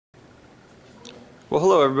Well,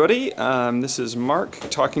 hello everybody. This is Mark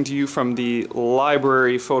talking to you from the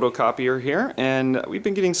library photocopier here, and we've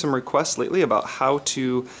been getting some requests lately about how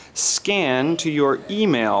to scan to your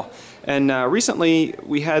email. And recently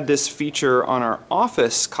we had this feature on our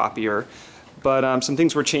office copier, but some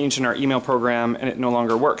things were changed in our email program and it no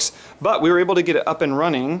longer works. But we were able to get it up and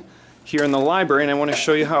running here in the library, and I want to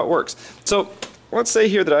show you how it works. So let's say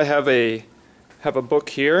here that I have a book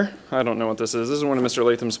here. I don't know what this is. This is one of Mr.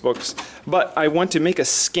 Latham's books. But I want to make a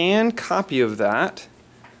scanned copy of that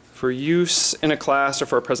for use in a class or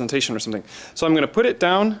for a presentation or something. So I'm going to put it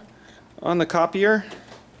down on the copier,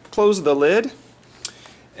 close the lid,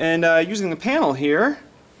 and using the panel here,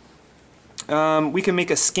 we can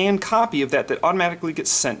make a scanned copy of that automatically gets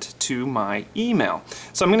sent to my email.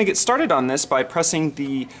 So I'm going to get started on this by pressing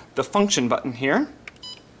the function button here.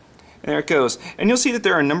 There it goes. And you'll see that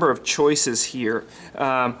there are a number of choices here.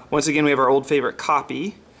 Once again, we have our old favorite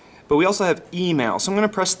copy, but we also have email. So I'm going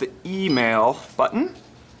to press the email button,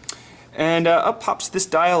 and up pops this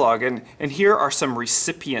dialog. And here are some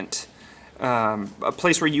recipient, a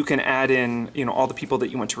place where you can add in, all the people that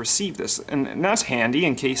you want to receive this. And that's handy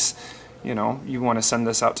in case, you want to send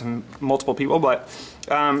this out to multiple people. But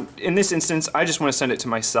in this instance, I just want to send it to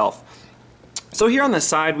myself. So here on the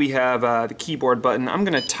side we have the keyboard button. I'm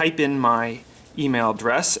going to type in my email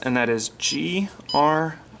address, and that is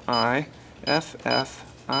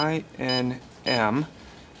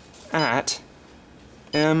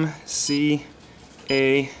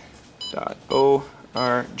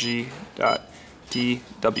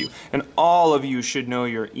And all of you should know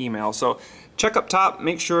your email. So check up top,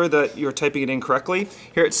 make sure that you're typing it in correctly.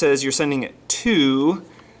 Here it says you're sending it to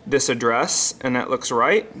this address, and that looks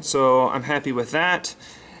right, so I'm happy with that,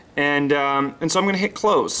 and so I'm going to hit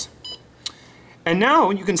close. And now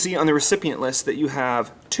you can see on the recipient list that you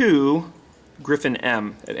have to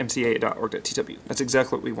griffin@mca.org.tw. That's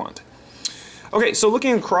exactly what we want. Okay, so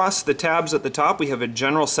looking across the tabs at the top, we have a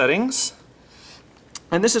general settings,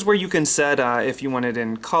 and this is where you can set if you want it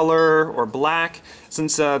in color or black.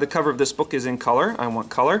 Since the cover of this book is in color, I want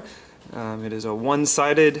color. It is a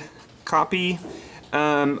one-sided copy.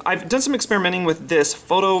 I've done some experimenting with this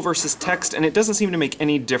photo versus text, and it doesn't seem to make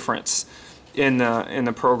any difference in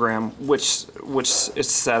the program which it's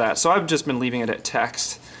set at. So I've just been leaving it at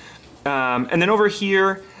text. And then over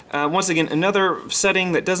here, once again, another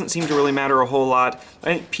setting that doesn't seem to really matter a whole lot. I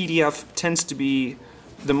think PDF tends to be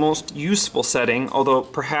the most useful setting, although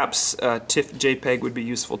perhaps TIFF JPEG would be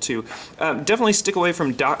useful too. Definitely stay away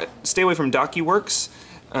from DocuWorks.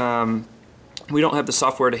 We don't have the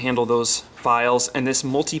software to handle those files, and this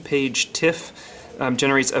multi-page TIFF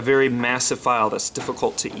generates a very massive file that's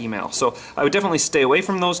difficult to email. So I would definitely stay away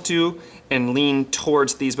from those two and lean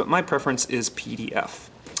towards these, but my preference is PDF.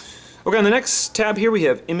 Okay, on the next tab here we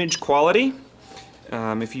have image quality.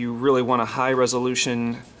 If you really want a high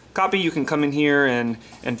resolution copy, you can come in here and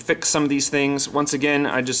fix some of these things. Once again,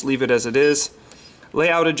 I just leave it as it is.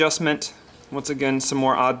 Layout adjustment, once again, some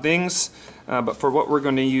more odd things. But for what we're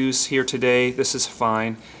going to use here today, this is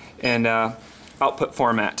fine. And output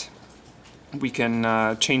format. We can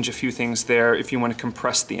change a few things there if you want to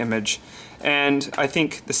compress the image. And I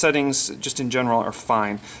think the settings just in general are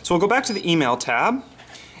fine. So we'll go back to the email tab.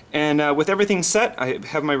 And with everything set, I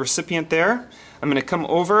have my recipient there. I'm going to come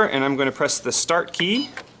over and I'm going to press the start key.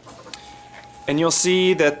 And you'll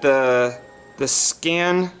see that the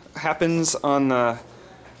scan happens on the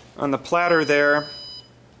platter there,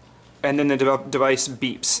 and then the device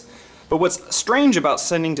beeps. But what's strange about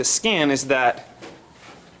sending to scan is that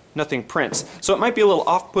nothing prints. So it might be a little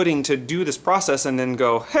off-putting to do this process and then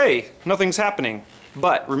go, hey, nothing's happening.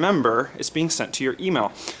 But remember, it's being sent to your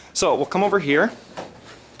email. So we'll come over here.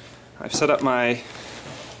 I've set up my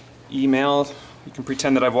email. You can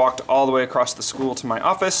pretend that I've walked all the way across the school to my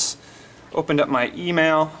office, opened up my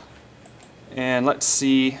email, and let's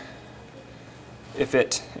see if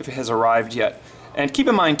it has arrived yet. And keep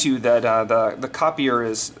in mind too that the copier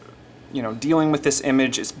is, dealing with this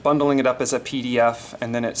image, it's bundling it up as a PDF,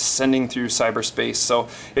 and then it's sending through cyberspace. So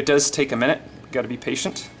it does take a minute. Got to be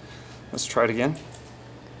patient. Let's try it again.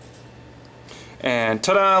 And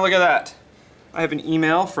ta-da! Look at that. I have an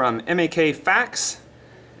email from MAK Fax,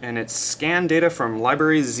 and it's scanned data from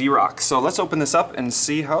library Xerox. So let's open this up and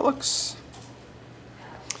see how it looks.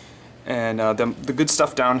 And the good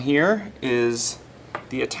stuff down here is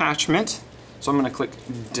the attachment. So I'm going to click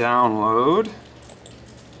download.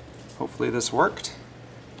 Hopefully this worked.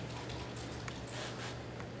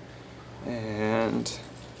 And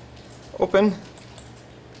open.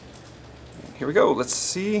 And here we go. Let's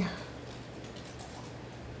see.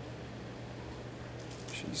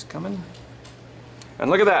 She's coming.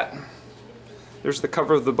 And look at that. There's the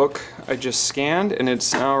cover of the book I just scanned, and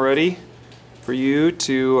it's now ready for you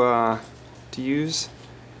to use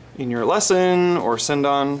in your lesson or send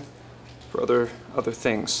on for other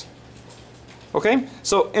things. Okay,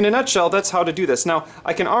 so in a nutshell, that's how to do this. Now,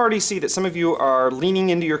 I can already see that some of you are leaning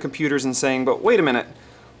into your computers and saying, but wait a minute,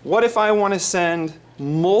 what if I want to send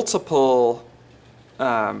multiple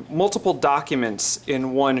documents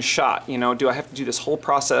in one shot? You know, do I have to do this whole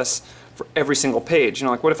process for every single page? You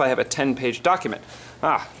know, like what if I have a 10-page document?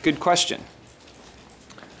 Good question.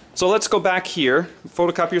 So let's go back here.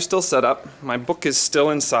 Photocopier is still set up. My book is still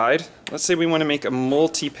inside. Let's say we want to make a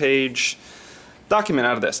multi-page document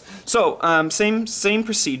out of this. So same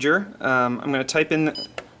procedure. I'm going to type in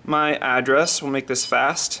my address. We'll make this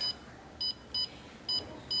fast.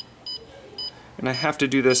 And I have to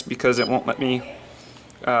do this because it won't let me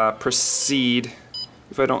proceed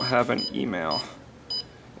if I don't have an email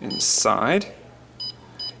inside.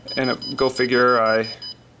 And go figure, I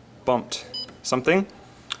bumped something.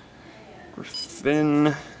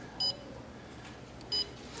 Griffin.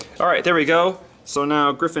 Alright, there we go. So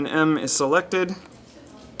now Griffin M is selected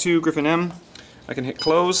to Griffin M. I can hit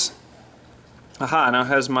close. Aha, now it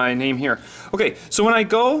has my name here. Okay, so when I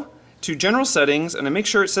go to General Settings and I make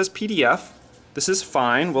sure it says PDF, this is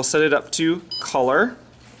fine. We'll set it up to color.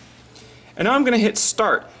 And now I'm going to hit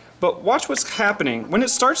start. But watch what's happening. When it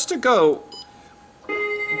starts to go,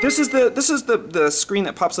 this is the screen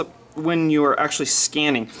that pops up when you are actually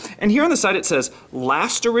scanning. And here on the side it says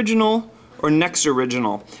last original or next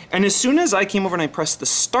original. And as soon as I came over and I pressed the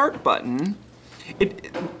start button,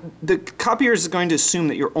 the copier is going to assume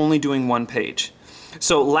that you're only doing one page.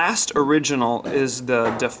 So last original is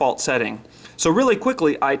the default setting. So really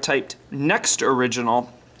quickly I typed next original,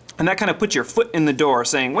 and that kind of puts your foot in the door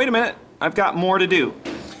saying, wait a minute, I've got more to do.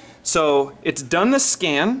 So it's done the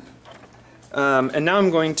scan, and now I'm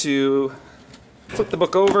going to flip the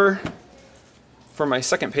book over for my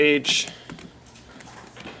second page.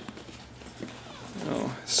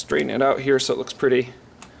 I'll straighten it out here so it looks pretty.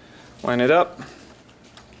 Line it up.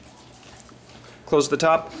 Close the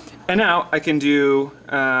top. And now I can do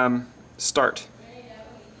start.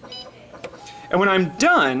 And when I'm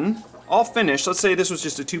done, all finished, let's say this was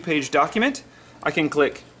just a 2-page document, I can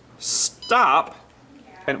click stop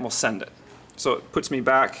and it will send it. So it puts me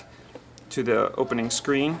back to the opening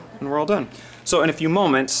screen and we're all done. So in a few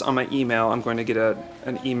moments on my email, I'm going to get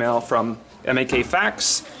an email from MAK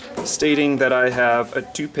Fax stating that I have a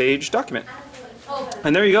 2-page document.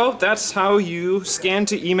 And there you go. That's how you scan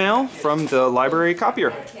to email from the library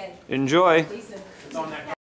copier. Enjoy.